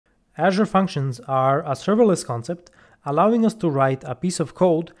Azure Functions are a serverless concept, allowing us to write a piece of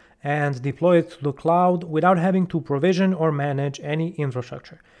code and deploy it to the cloud without having to provision or manage any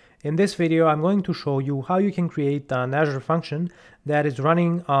infrastructure. In this video, I'm going to show you how you can create an Azure function that is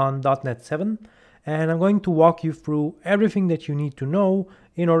running on .NET 7, and I'm going to walk you through everything that you need to know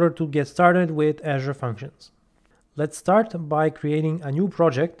in order to get started with Azure Functions. Let's start by creating a new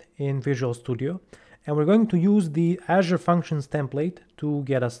project in Visual Studio, and we're going to use the Azure Functions template to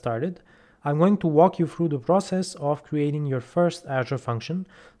get us started. I'm going to walk you through the process of creating your first Azure function.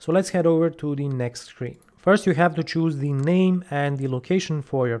 So let's head over to the next screen. First, you have to choose the name and the location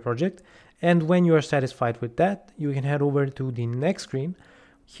for your project. And when you are satisfied with that, you can head over to the next screen.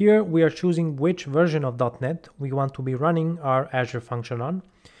 Here we are choosing which version of .NET we want to be running our Azure function on.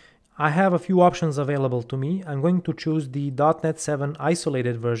 I have a few options available to me. I'm going to choose the .NET 7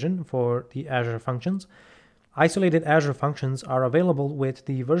 isolated version for the Azure functions. Isolated Azure functions are available with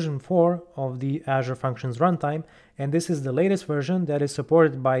the version 4 of the Azure Functions runtime, and this is the latest version that is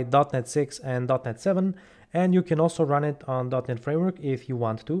supported by .NET 6 and .NET 7, and you can also run it on .NET Framework if you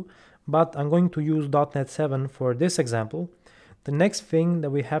want to, but I'm going to use .NET 7 for this example. The next thing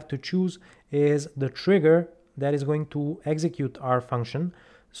that we have to choose is the trigger that is going to execute our function.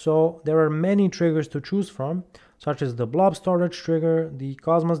 So there are many triggers to choose from, such as the blob storage trigger, the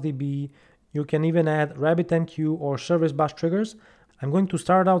Cosmos DB. You can even add RabbitMQ or Service Bus triggers. I'm going to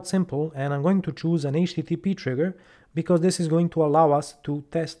start out simple, and I'm going to choose an HTTP trigger because this is going to allow us to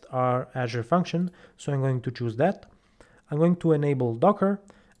test our Azure function. So I'm going to choose that. I'm going to enable Docker,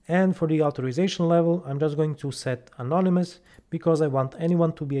 and for the authorization level, I'm just going to set anonymous because I want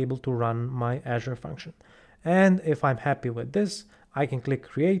anyone to be able to run my Azure function. And if I'm happy with this, I can click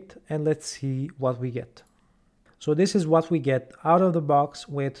create, and let's see what we get. So this is what we get out of the box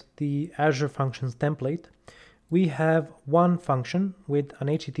with the Azure Functions template. We have one function with an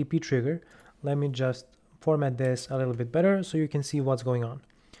HTTP trigger. Let me just format this a little bit better so you can see what's going on.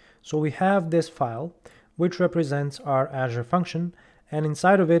 So we have this file which represents our Azure function, and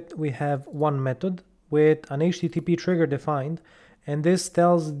inside of it we have one method with an HTTP trigger defined, and this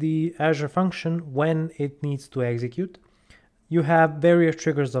tells the Azure function when it needs to execute. You have various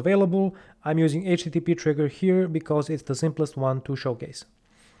triggers available. I'm using HttpTrigger here because it's the simplest one to showcase.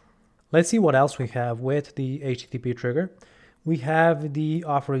 Let's see what else we have with the HttpTrigger. We have the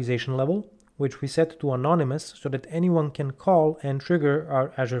authorization level, which we set to anonymous so that anyone can call and trigger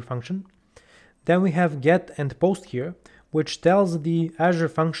our Azure function. Then we have get and post here, which tells the Azure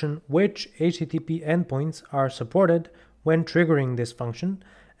function which HTTP endpoints are supported when triggering this function.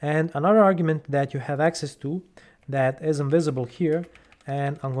 And another argument that you have access to that is invisible here,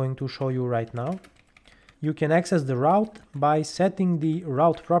 and I'm going to show you right now. You can access the route by setting the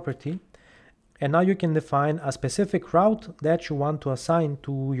route property, and now you can define a specific route that you want to assign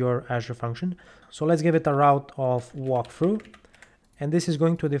to your Azure function. So let's give it a route of walkthrough, and this is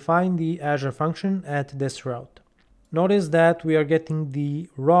going to define the Azure function at this route. Notice that we are getting the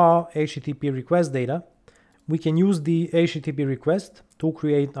raw HTTP request data. We can use the HTTP request to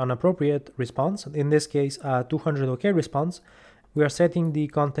create an appropriate response, in this case a 200 OK response. We are setting the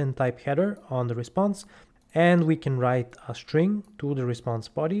content type header on the response, and we can write a string to the response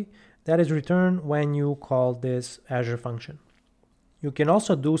body that is returned when you call this Azure function. You can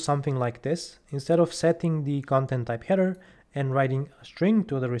also do something like this. Instead of setting the content type header and writing a string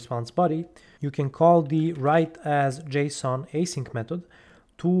to the response body, you can call the write_as_JSON async method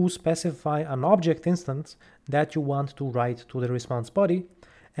to specify an object instance that you want to write to the response body,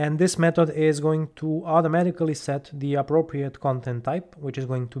 and this method is going to automatically set the appropriate content type, which is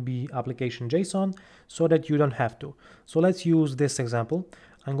going to be application JSON, so that you don't have to. So let's use this example.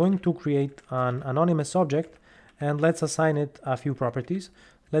 I'm going to create an anonymous object, and let's assign it a few properties.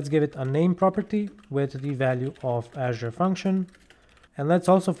 Let's give it a name property with the value of Azure function, and let's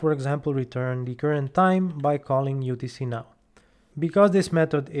also, for example, return the current time by calling UTC now. Because this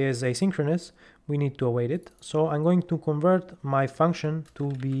method is asynchronous, we need to await it. So I'm going to convert my function to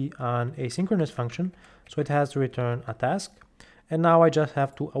be an asynchronous function, so it has to return a task. And now I just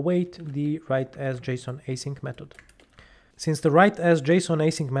have to await the write_as_JSON async method. Since the write_as_JSON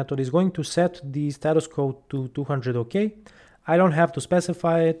async method is going to set the status code to 200 OK, I don't have to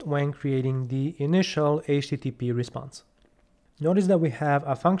specify it when creating the initial HTTP response. Notice that we have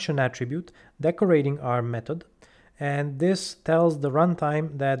a function attribute decorating our method, and this tells the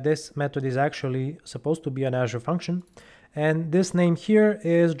runtime that this method is actually supposed to be an Azure function, and this name here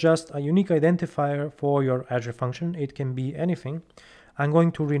is just a unique identifier for your Azure function. It can be anything. I'm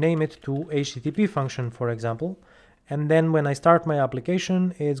going to rename it to HTTP function, for example, and then when I start my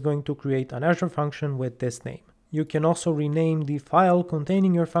application, it's going to create an Azure function with this name. You can also rename the file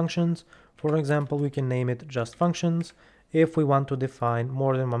containing your functions. For example, we can name it just functions if we want to define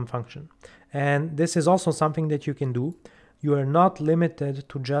more than one function. And this is also something that you can do. You are not limited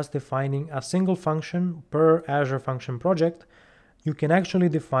to just defining a single function per Azure Function project. You can actually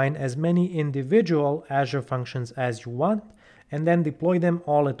define as many individual Azure functions as you want and then deploy them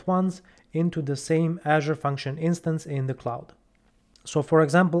all at once into the same Azure Function instance in the cloud. So for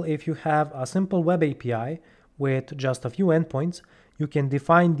example, if you have a simple web API with just a few endpoints, you can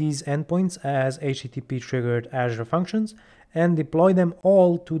define these endpoints as HTTP-triggered Azure Functions and deploy them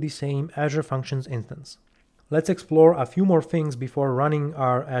all to the same Azure Functions instance. Let's explore a few more things before running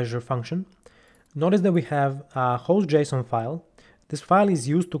our Azure function. Notice that we have a hosts.json file. This file is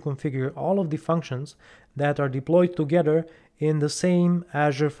used to configure all of the functions that are deployed together in the same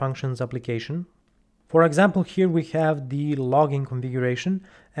Azure Functions application. For example, here we have the logging configuration,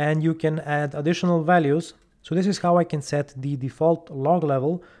 and you can add additional values. So this is how I can set the default log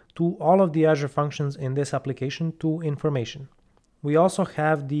level to all of the Azure functions in this application to information. We also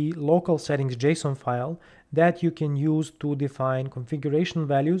have the local.settings.json file that you can use to define configuration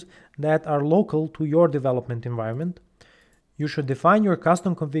values that are local to your development environment. You should define your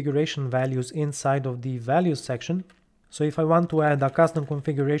custom configuration values inside of the values section. So if I want to add a custom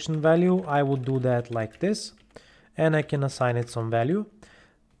configuration value, I would do that like this, and I can assign it some value.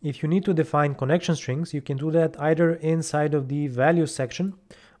 If you need to define connection strings, you can do that either inside of the values section,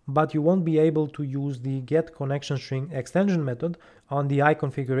 but you won't be able to use the getConnectionString extension method on the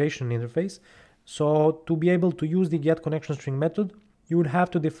iConfiguration interface. So to be able to use the getConnectionString method, you would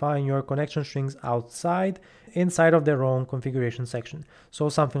have to define your connection strings inside of their own configuration section. So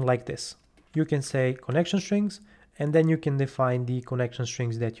something like this. You can say connection strings, and then you can define the connection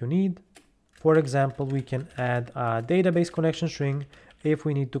strings that you need. For example, we can add a database connection string if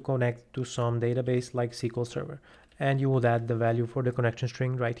we need to connect to some database like SQL Server, and you would add the value for the connection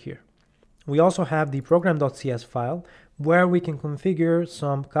string right here. We also have the program.cs file where we can configure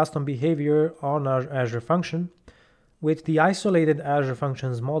some custom behavior on our Azure function. With the isolated Azure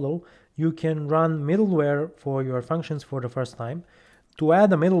Functions model, you can run middleware for your functions for the first time. To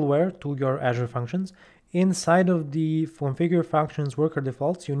add a middleware to your Azure Functions, inside of the configure functions worker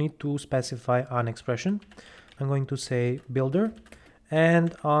defaults, you need to specify an expression. I'm going to say builder,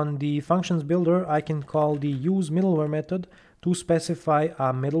 and on the functions builder, I can call the use middleware method to specify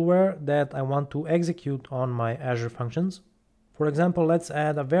a middleware that I want to execute on my Azure Functions. For example, let's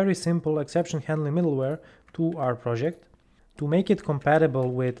add a very simple exception handling middleware to our project. To make it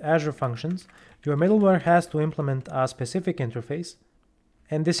compatible with Azure Functions, your middleware has to implement a specific interface.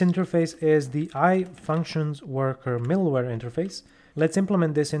 And this interface is the iFunctions worker middleware interface. Let's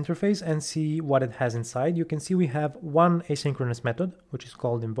implement this interface and see what it has inside. You can see we have one asynchronous method, which is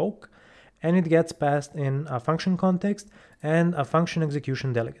called invoke, and it gets passed in a function context and a function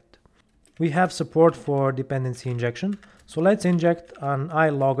execution delegate. We have support for dependency injection. So let's inject an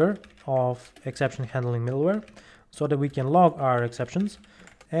iLogger of exception handling middleware so that we can log our exceptions.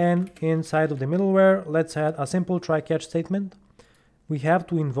 And inside of the middleware, let's add a simple try-catch statement. We have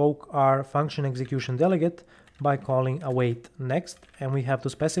to invoke our function execution delegate by calling await next, and we have to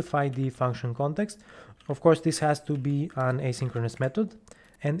specify the function context. Of course, this has to be an asynchronous method.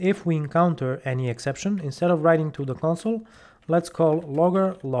 And if we encounter any exception, instead of writing to the console, let's call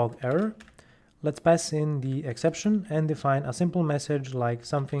logger log error. Let's pass in the exception and define a simple message like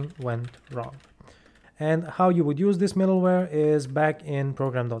something went wrong. And how you would use this middleware is back in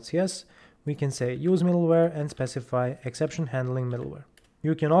program.cs. We can say use middleware and specify exception handling middleware.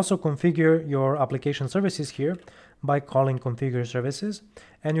 You can also configure your application services here by calling configure services,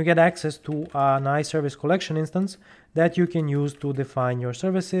 and you get access to an iService collection instance that you can use to define your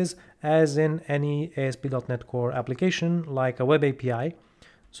services as in any ASP.NET Core application like a web API.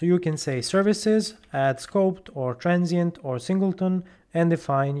 So you can say services, add scoped or transient or singleton, and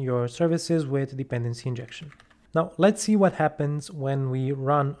define your services with dependency injection. Now let's see what happens when we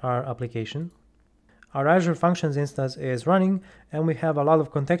run our application. Our Azure Functions instance is running and we have a lot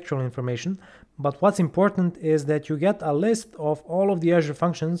of contextual information, but what's important is that you get a list of all of the Azure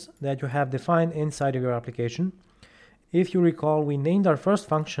functions that you have defined inside of your application. If you recall, we named our first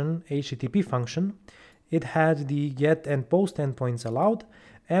function HTTP function. It had the get and post endpoints allowed,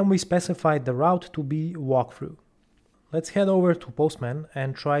 and we specified the route to be walkthrough. Let's head over to Postman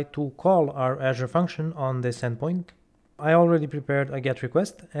and try to call our Azure function on this endpoint. I already prepared a GET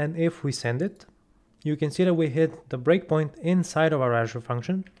request, and if we send it, you can see that we hit the breakpoint inside of our Azure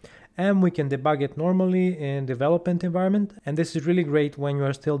function, and we can debug it normally in development environment. And this is really great when you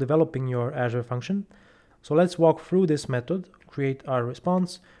are still developing your Azure function. So let's walk through this method, create our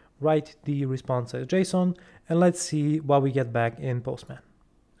response, write the response as JSON, and let's see what we get back in Postman.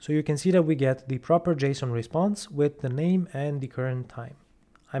 So you can see that we get the proper JSON response with the name and the current time.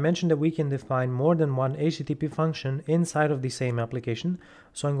 I mentioned that we can define more than one HTTP function inside of the same application,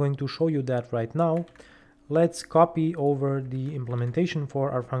 so I'm going to show you that right now. Let's copy over the implementation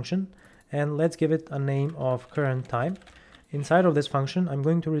for our function, and let's give it a name of current time. Inside of this function, I'm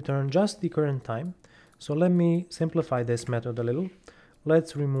going to return just the current time. So let me simplify this method a little.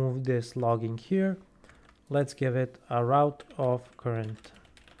 Let's remove this logging here. Let's give it a route of current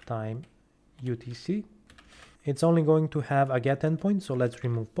time UTC. It's only going to have a get endpoint, so let's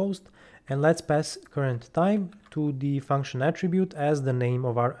remove post, and let's pass current time to the function attribute as the name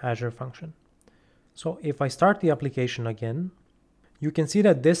of our Azure function. So if I start the application again, you can see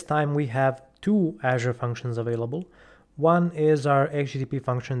that this time we have two Azure functions available. One is our HTTP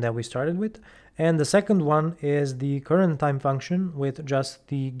function that we started with, and the second one is the current time function with just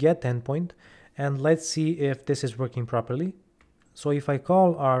the get endpoint. And let's see if this is working properly. So if I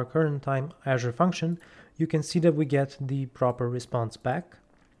call our current time Azure function, you can see that we get the proper response back.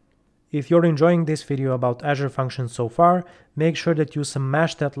 If you're enjoying this video about Azure Functions so far, make sure that you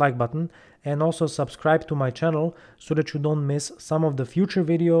smash that like button and also subscribe to my channel so that you don't miss some of the future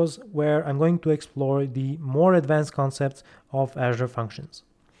videos where I'm going to explore the more advanced concepts of Azure Functions.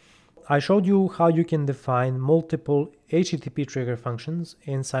 I showed you how you can define multiple HttpTrigger functions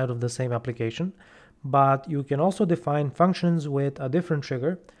inside of the same application, but you can also define functions with a different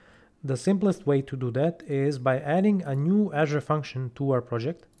trigger. The simplest way to do that is by adding a new Azure function to our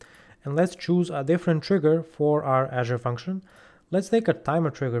project. And let's choose a different trigger for our Azure function. Let's take a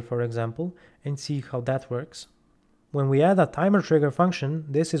TimerTrigger, for example, and see how that works. When we add a TimerTrigger function,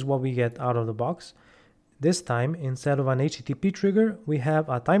 this is what we get out of the box. This time, instead of an HTTP trigger, we have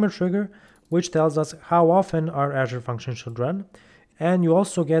a TimerTrigger, which tells us how often our Azure function should run. And you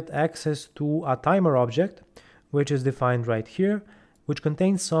also get access to a timer object, which is defined right here, which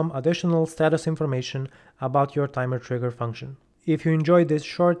contains some additional status information about your TimerTrigger function. If you enjoyed this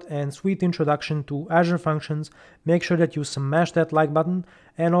short and sweet introduction to Azure Functions, make sure that you smash that like button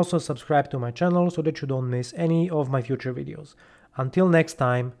and also subscribe to my channel so that you don't miss any of my future videos. Until next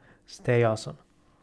time, stay awesome.